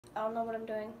I don't know what I'm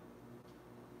doing.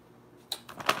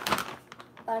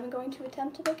 I'm going to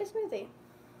attempt to make a smoothie.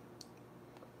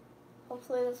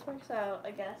 Hopefully this works out,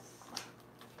 I guess.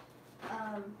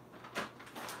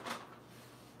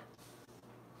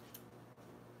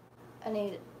 I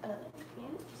need another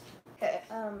ingredient. Okay,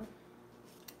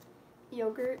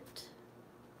 yogurt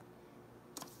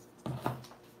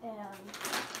and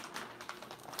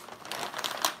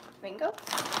mango.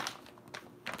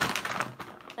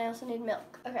 I also need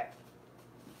milk. Okay.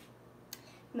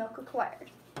 Milk required.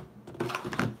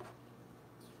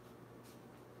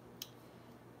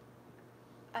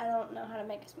 I don't know how to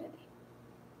make a smoothie,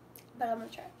 but I'm gonna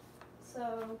try.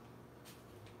 So,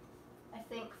 I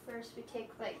think first we take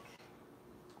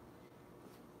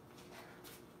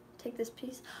this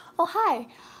piece. Oh, hi!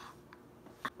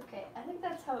 Okay, I think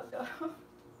that's how it goes.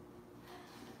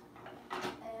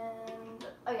 And,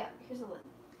 oh yeah, here's the lid.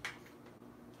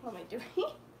 What am I doing?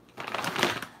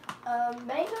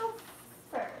 Mango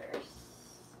first,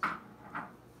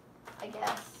 I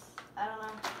guess. I don't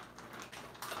know.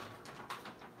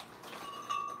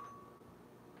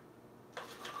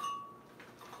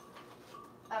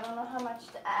 I don't know how much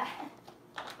to add.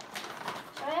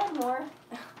 Should I add more?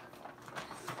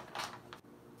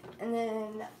 And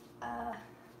then,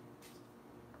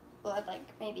 we'll add like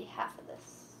maybe half of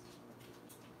this.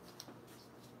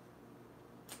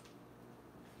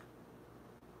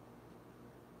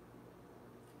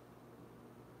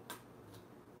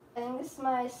 I think this is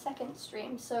my second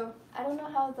stream, so I don't know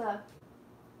how the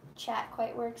chat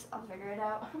quite works. I'll figure it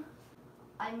out.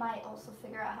 I might also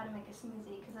figure out how to make a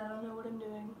smoothie because I don't know what I'm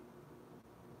doing.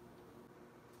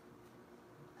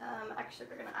 Actually,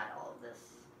 we're gonna add all of this,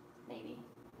 maybe.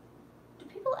 Do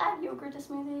people add yogurt to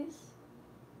smoothies?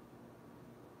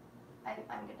 I'm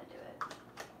gonna do it.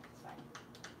 It's fine.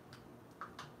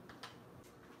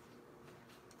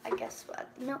 I guess we'll add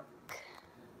the milk.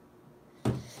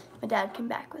 My dad came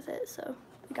back with it, so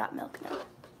we got milk now.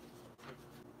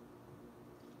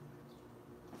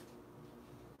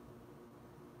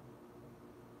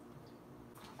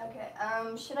 Okay,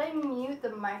 should I mute the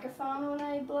microphone when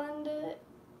I blend it?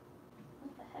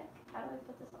 What the heck? How do I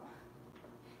put this on?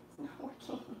 It's not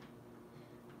working.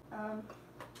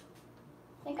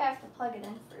 I think I have to plug it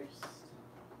in first.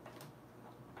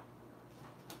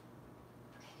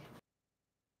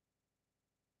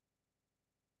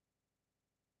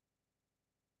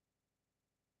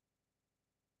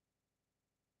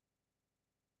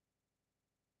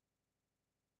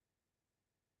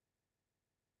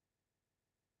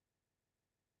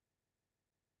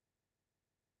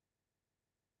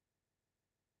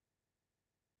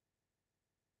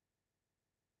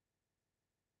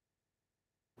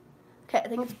 Okay, I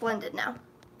think it's blended now.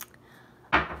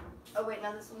 Oh wait,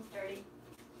 no, this one's dirty.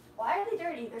 Why are they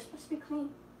dirty? They're supposed to be clean.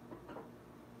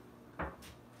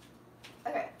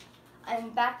 Okay,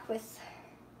 I'm back with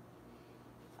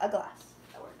a glass.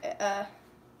 Should I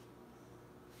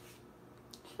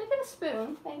get a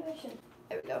spoon? Maybe I should.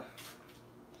 There we go.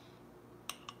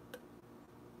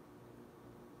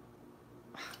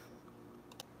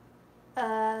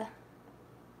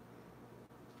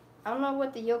 I don't know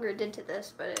what the yogurt did to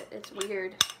this, but it's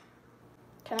weird.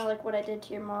 Kind of like what I did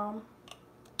to your mom.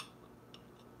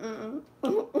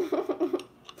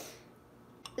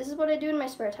 This is what I do in my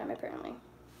spare time, apparently.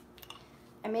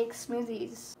 I make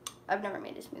smoothies. I've never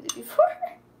made a smoothie before.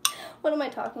 What am I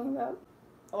talking about?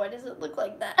 Oh, why does it look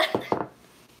like that?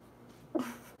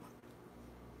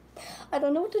 I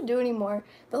don't know what to do anymore.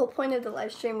 The whole point of the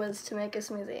live stream was to make a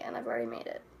smoothie, and I've already made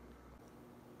it.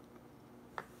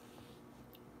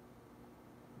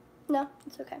 No,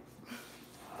 it's okay.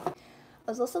 I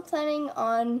was also planning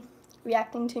on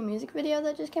reacting to a music video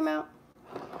that just came out.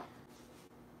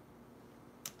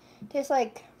 Tastes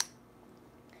like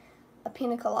a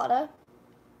pina colada,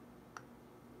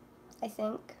 I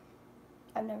think.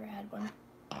 I've never had one.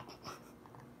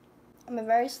 I'm a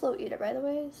very slow eater, by the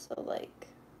way, so like...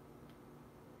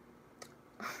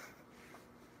 I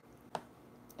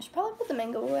should probably put the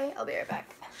mango away. I'll be right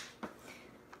back.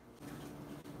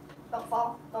 Don't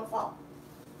fall, don't fall.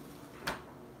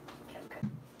 Okay.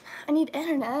 I need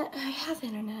internet. I have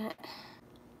internet.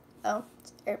 Oh,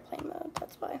 it's airplane mode,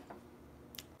 that's why.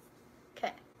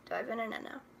 Okay, do I have internet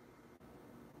now?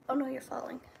 Oh no, you're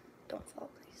falling. Don't fall,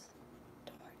 please.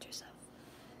 Don't hurt yourself.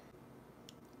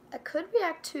 I could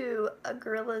react to a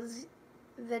gorilla's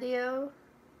video,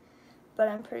 but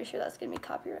I'm pretty sure that's gonna be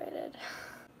copyrighted.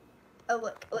 Oh,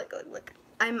 look, look, look, look.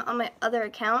 I'm on my other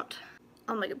account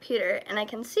on my computer, and I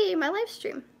can see my live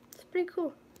stream. It's pretty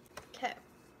cool. Okay,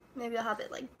 maybe I'll have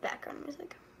it like background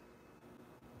music.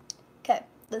 Okay,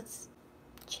 let's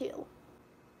chill.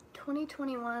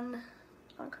 2021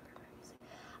 on copyright music.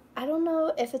 I don't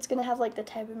know if it's gonna have like the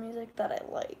type of music that I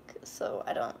like, so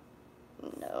I don't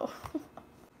know.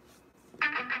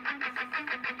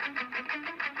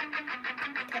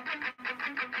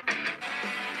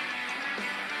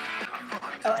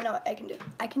 Oh, I know what I can do.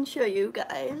 I can show you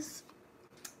guys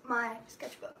my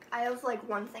sketchbook. I have like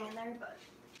one thing in there, but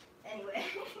anyway.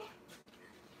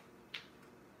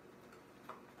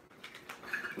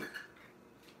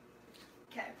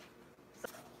 Okay.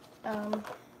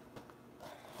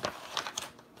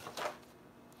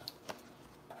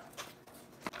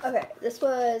 Okay, this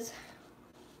was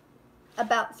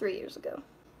about 3 years ago.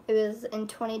 It was in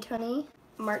 2020,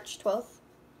 March 12th.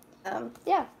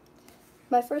 Yeah.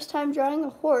 My first time drawing a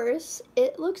horse.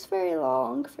 It looks very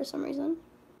long for some reason.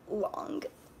 Long.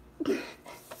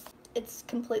 It's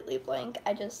completely blank.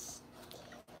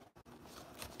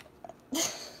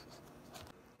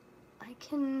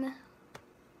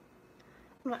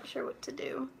 I'm not sure what to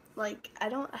do. Like, I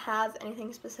don't have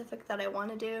anything specific that I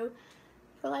want to do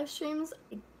for live streams.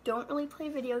 I don't really play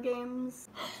video games.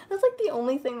 That's like the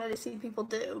only thing that I see people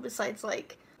do besides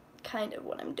like kind of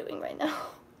what I'm doing right now.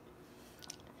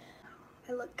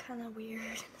 I look kind of weird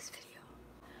in this video.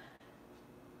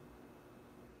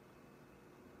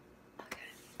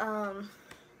 Okay.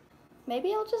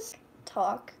 Maybe I'll just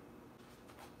talk.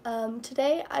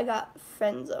 Today I got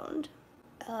friend zoned.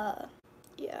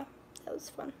 Yeah, that was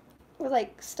fun. We're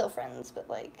like still friends, but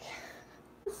like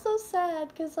it's so sad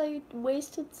because I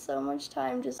wasted so much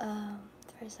time just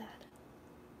it's very sad.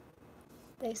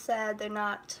 They said they're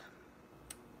not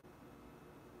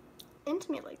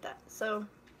into me like that, so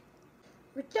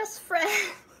we're just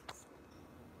friends.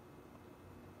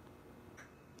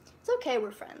 It's okay,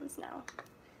 we're friends now,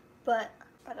 but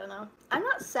I don't know. I'm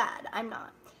not sad, I'm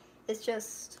not. It's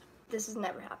just, this has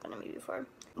never happened to me before.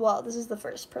 Well, this is the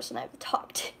first person I've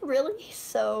talked to, really,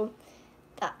 so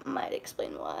that might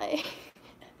explain why.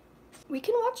 We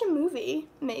can watch a movie,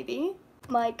 maybe.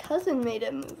 My cousin made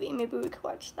a movie, maybe we could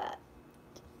watch that.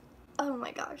 Oh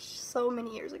my gosh, so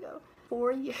many years ago.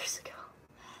 4 years ago.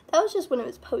 That was just when it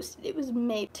was posted. It was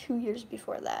made 2 years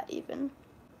before that, even.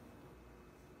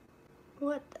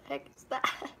 What the heck is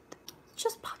that? It's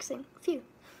just boxing. Phew.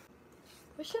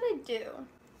 What should I do?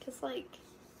 Because, like...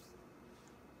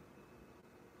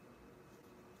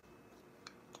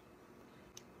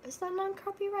 Is that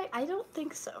non-copyright? I don't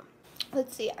think so.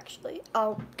 Let's see, actually.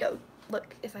 I'll go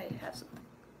look if I have something.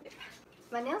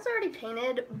 My nails are already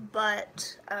painted,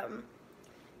 but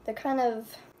they're kind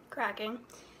of cracking.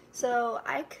 So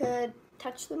I could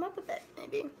touch them up a bit,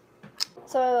 maybe.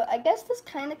 So I guess this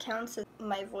kind of counts as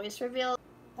my voice reveal.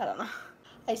 I don't know.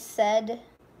 I said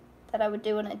that I would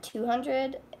do it at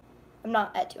 200. I'm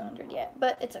not at 200 yet,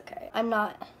 but it's okay. I'm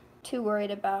not too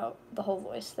worried about the whole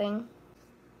voice thing.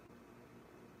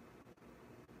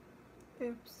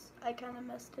 Oops, I kind of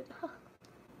messed it up.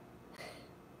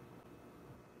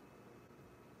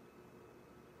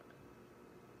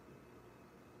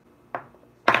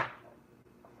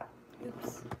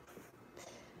 Oops.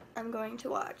 I'm going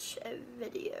to watch a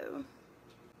video.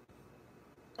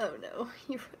 Oh no,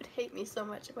 you would hate me so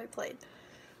much if I played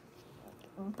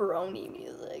brony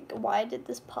music. Why did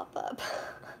this pop up?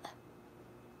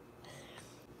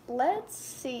 Let's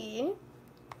see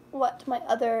what my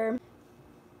other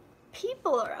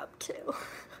people are up to.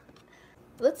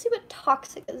 Let's see what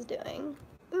Toxic is doing.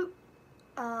 Ooh.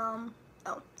 Oh,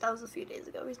 that was a few days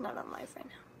ago. He's not on live right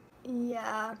now.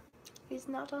 Yeah, he's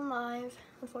not on live,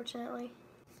 unfortunately.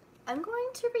 I'm going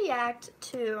to react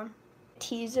to a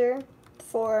teaser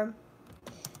for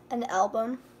an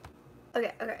album.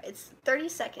 Okay, it's 30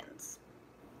 seconds.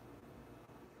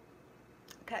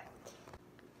 Okay,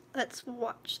 let's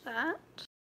watch that.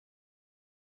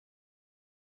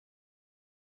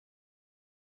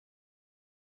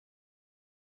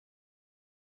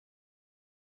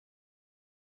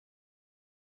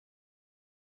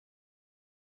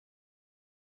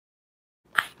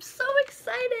 I'm so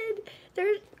excited!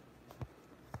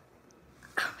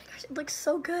 Oh my gosh, it looks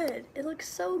so good. It looks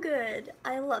so good.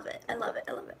 I love it. I love it.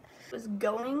 I love it. I was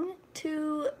going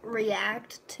to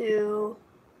react to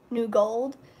New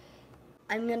Gold.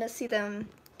 I'm gonna see them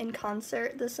in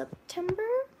concert this September?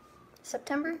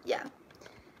 September? Yeah.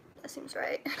 That seems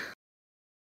right.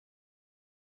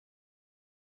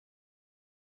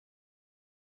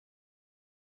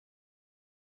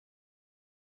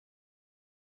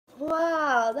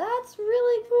 Wow, that's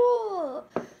really cool.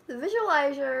 The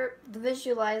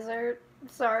visualizer,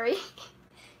 sorry,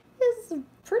 is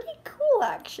pretty cool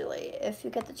actually. If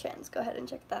you get the chance, go ahead and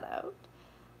check that out.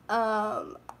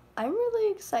 I'm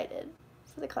really excited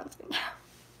for the concert now.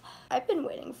 I've been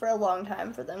waiting for a long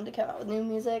time for them to come out with new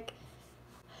music.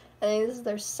 I think this is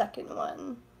their second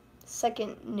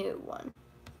new one.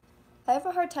 I have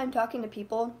a hard time talking to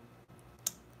people,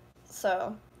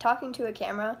 so talking to a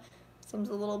camera seems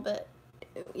a little bit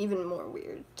even more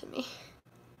weird to me.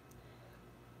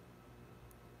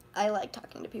 I like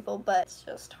talking to people, but it's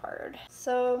just hard.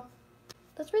 So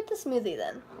let's rate the smoothie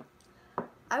then.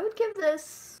 I would give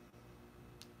this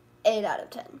 8 out of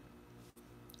 10.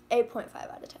 8.5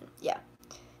 out of 10. Yeah,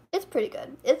 it's pretty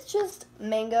good. It's just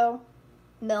mango,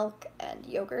 milk, and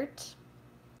yogurt.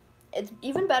 It's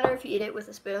even better if you eat it with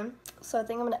a spoon. So I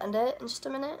think I'm gonna end it in just a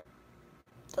minute,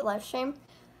 the live stream.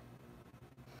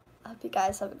 I hope you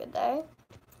guys have a good day.